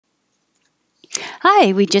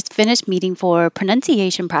Hi, we just finished meeting for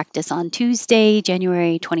pronunciation practice on Tuesday,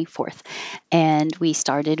 January 24th, and we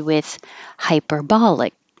started with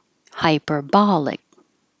hyperbolic, hyperbolic,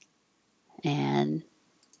 and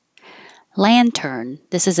lantern.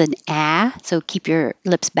 This is an ah, so keep your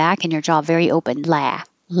lips back and your jaw very open.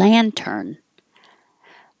 Lantern,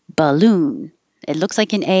 balloon. It looks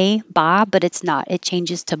like an A, ba, but it's not. It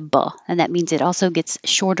changes to b, and that means it also gets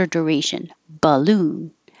shorter duration.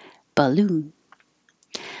 Balloon, balloon.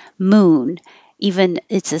 Moon. Even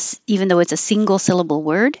though it's a single syllable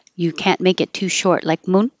word, you can't make it too short like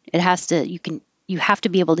moon. You have to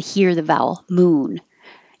be able to hear the vowel moon.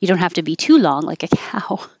 You don't have to be too long like a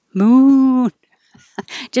cow. Moon.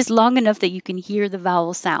 Just long enough that you can hear the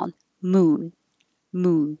vowel sound. Moon.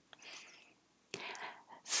 Moon.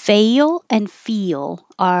 Fail and feel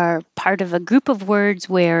are part of a group of words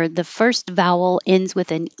where the first vowel ends with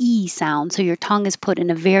an E sound, so your tongue is put in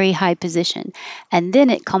a very high position. And then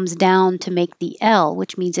it comes down to make the L,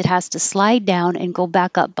 which means it has to slide down and go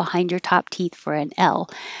back up behind your top teeth for an L.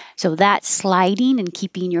 So that sliding and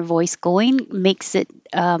keeping your voice going makes it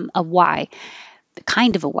a Y,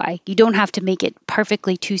 kind of a Y. You don't have to make it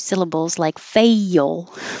perfectly two syllables like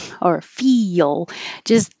fail or feel.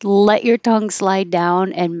 Just let your tongue slide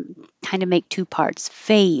down and kind of make two parts.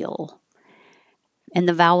 Fail. And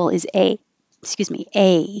the vowel is A. Excuse me,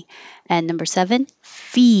 A. And number 7,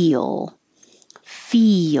 feel.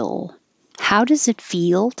 Feel. How does it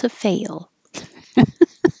feel to fail?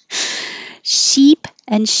 Sheep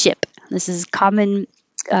and ship. This is common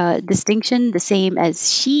distinction, the same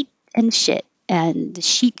as sheet and shit. And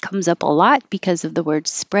sheet comes up a lot because of the word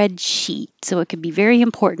spreadsheet. So it can be very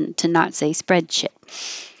important to not say spreadsheet.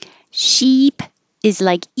 Sheep is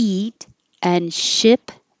like eat, and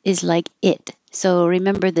ship is like it. So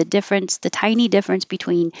remember the difference, the tiny difference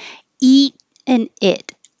between eat and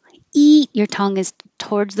it. Eat, your tongue is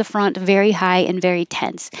towards the front, very high and very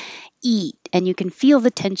tense. Eat, and you can feel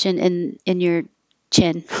the tension in your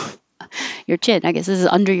chin. Your chin, I guess this is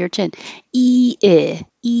under your chin. E.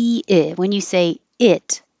 When you say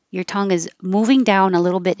it, your tongue is moving down a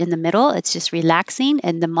little bit in the middle. It's just relaxing,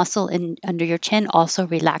 and the muscle under your chin also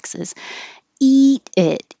relaxes. Eat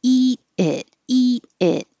it, eat it, eat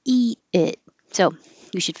it, eat it. So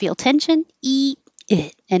you should feel tension, eat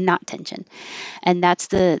it, and not tension. And that's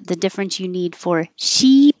the difference you need for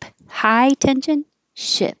sheep, high tension,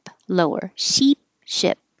 ship, lower. Sheep,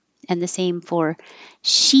 ship. And the same for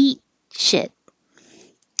sheet, shit.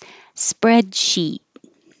 Spreadsheet.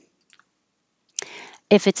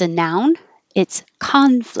 If it's a noun, it's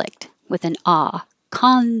conflict with an ah.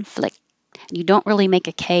 Conflict. You don't really make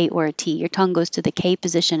a K or a T. Your tongue goes to the K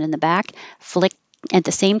position in the back, flick. At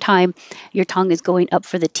the same time, your tongue is going up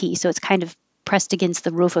for the T. So it's kind of pressed against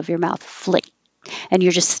the roof of your mouth, flick. And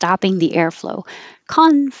you're just stopping the airflow.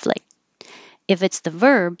 Conflict. If it's the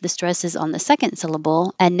verb, the stress is on the second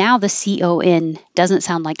syllable. And now the C-O-N doesn't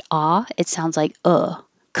sound like ah, it sounds like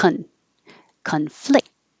conflict.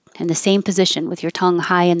 In the same position with your tongue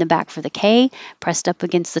high in the back for the K, pressed up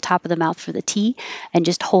against the top of the mouth for the T, and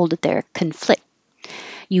just hold it there, conflict.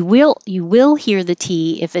 You will hear the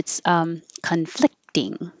T if it's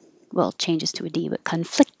conflicting. Well, it changes to a D, but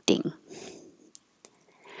conflicting.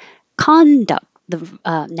 Conduct,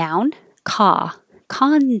 the noun,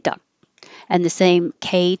 conduct. And the same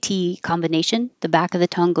K-T combination, the back of the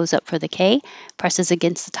tongue goes up for the K, presses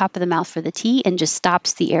against the top of the mouth for the T, and just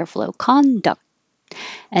stops the airflow. Conduct.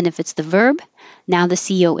 And if it's the verb, now the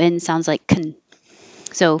C-O-N sounds like con.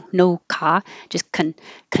 So no ka, just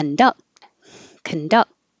conduct.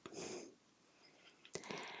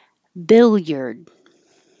 Billiard.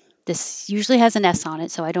 This usually has an S on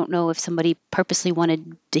it, so I don't know if somebody purposely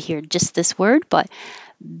wanted to hear just this word, but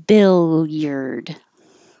billiard.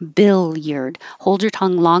 Billiard. Hold your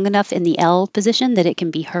tongue long enough in the L position that it can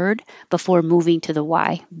be heard before moving to the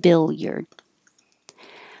Y. Billiard.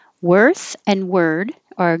 Worth and word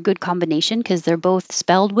are a good combination because they're both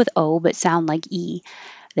spelled with O but sound like E.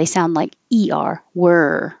 They sound like ER.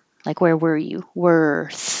 Were. Like where were you?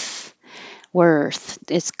 Worth. Worth.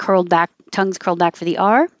 It's curled back, tongue's curled back for the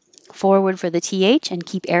R, forward for the TH, and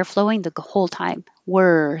keep air flowing the whole time.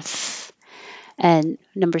 Worth. And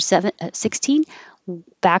number 16,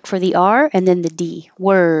 back for the R and then the D.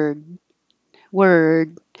 Word.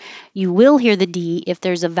 Word. You will hear the D if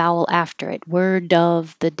there's a vowel after it. Word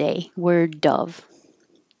of the day. Word of.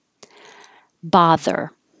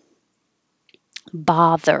 Bother.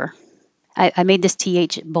 Bother. I made this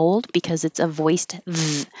TH bold because it's a voiced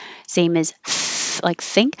V, same as like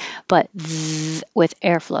think, but V with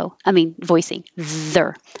airflow. I mean, voicing.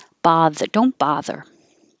 Bother. Don't bother.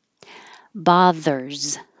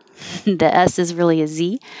 Bothers. The S is really a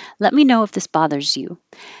Z. Let me know if this bothers you.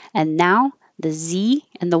 And now the Z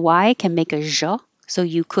and the Y can make a J. So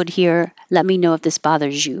you could hear, let me know if this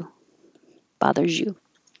bothers you. Bothers you.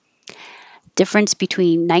 Difference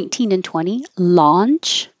between 19 and 20,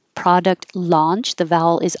 launch, product launch, the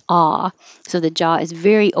vowel is ah. So the jaw is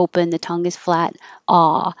very open, the tongue is flat,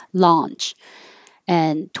 ah, launch.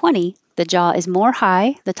 And 20, the jaw is more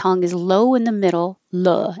high, the tongue is low in the middle,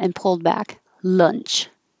 l, and pulled back, lunch.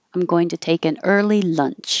 I'm going to take an early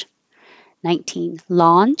lunch. 19,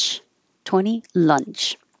 launch. 20,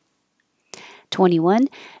 lunch. 21,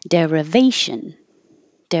 derivation,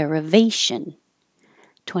 derivation.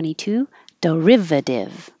 22,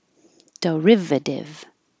 derivative, derivative.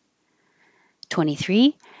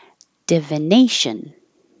 23, divination,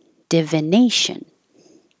 divination.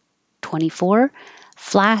 24,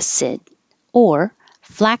 flaccid or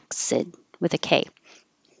flaccid with a K.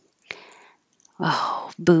 Oh,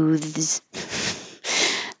 booths.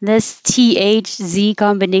 This THZ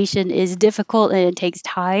combination is difficult and it takes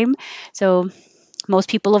time. So most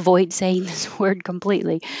people avoid saying this word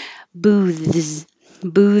completely. Booths.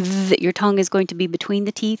 Booth. Your tongue is going to be between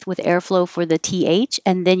the teeth with airflow for the TH,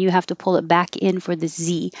 and then you have to pull it back in for the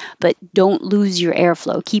Z. But don't lose your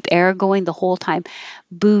airflow. Keep air going the whole time.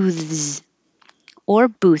 Booths or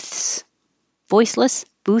booths. Voiceless,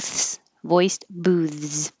 booths, voiced,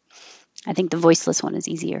 booths. I think the voiceless one is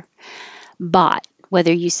easier. Bot,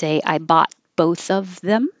 whether you say I bought both of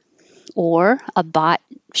them or a bot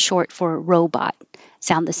short for robot,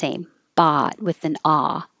 sound the same. Bot with an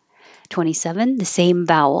ah. 27, the same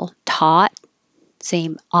vowel. Taught,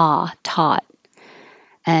 same ah, taught.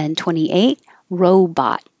 And 28,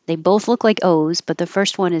 robot. They both look like O's, but the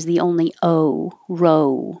first one is the only O,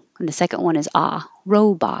 row. And the second one is ah,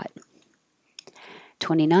 robot.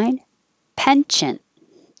 29, penchant,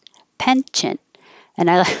 penchant. And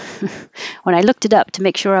I, when I looked it up to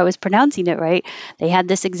make sure I was pronouncing it right, they had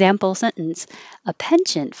this example sentence: a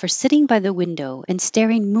penchant for sitting by the window and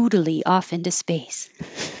staring moodily off into space.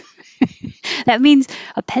 That means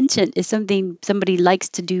a penchant is something somebody likes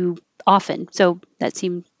to do often. So that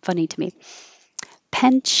seemed funny to me.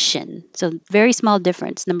 Pension. So very small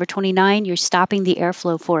difference. Number 29, you're stopping the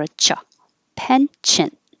airflow for a ch.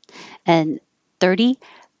 Penchant. And 30,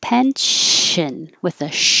 pension with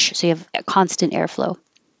a sh. So you have a constant airflow.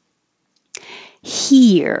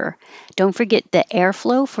 Here. Don't forget the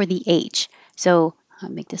airflow for the H. So I'll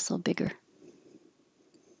make this a little bigger.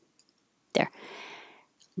 There.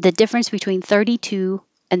 The difference between 32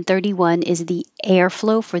 and 31 is the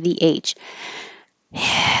airflow for the H.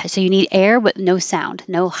 So you need air but no sound.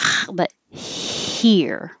 No but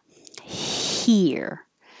here. Here.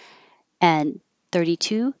 And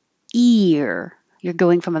 32, ear. You're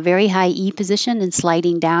going from a very high E position and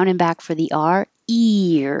sliding down and back for the R.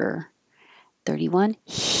 Ear. 31,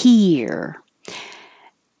 here.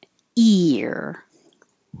 Ear.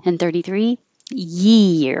 And 33,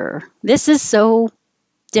 year. This is so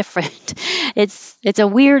different. It's a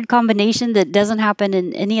weird combination that doesn't happen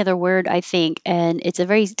in any other word, I think, and it's a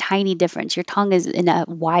very tiny difference. Your tongue is in a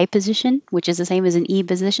Y position, which is the same as an E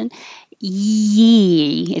position.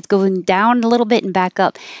 Yee. It's going down a little bit and back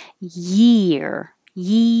up. Year.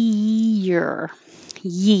 Year.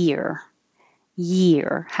 Year.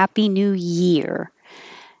 Year. Happy New Year.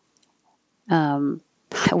 I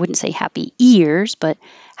wouldn't say happy ears, but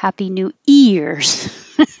happy new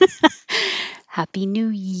ears. Happy New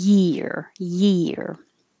Year. Year.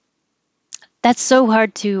 That's so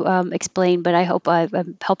hard to explain, but I hope I've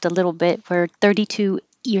helped a little bit. For 32,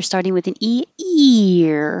 you're starting with an E,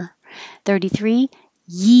 ear. 33,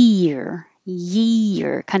 year.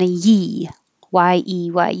 Year. Kind of yee.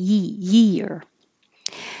 Y-E-Y, yee. Year.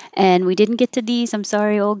 And we didn't get to these. I'm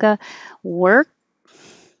sorry, Olga. Work,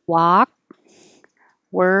 walk,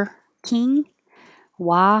 working,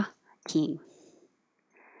 walking.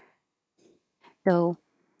 So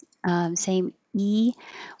same E,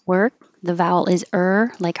 work. The vowel is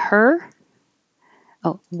like her.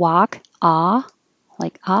 Oh, walk, ah,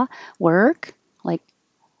 like ah. Work, like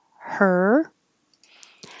her.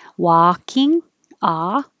 Walking,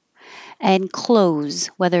 ah. And close,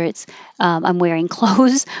 whether it's I'm wearing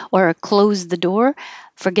clothes or close the door.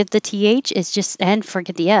 Forget the TH, it's just, and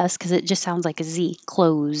forget the S because it just sounds like a Z.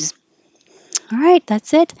 Close. All right,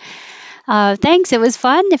 that's it. Thanks. It was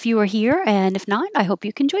fun if you were here. And if not, I hope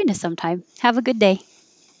you can join us sometime. Have a good day.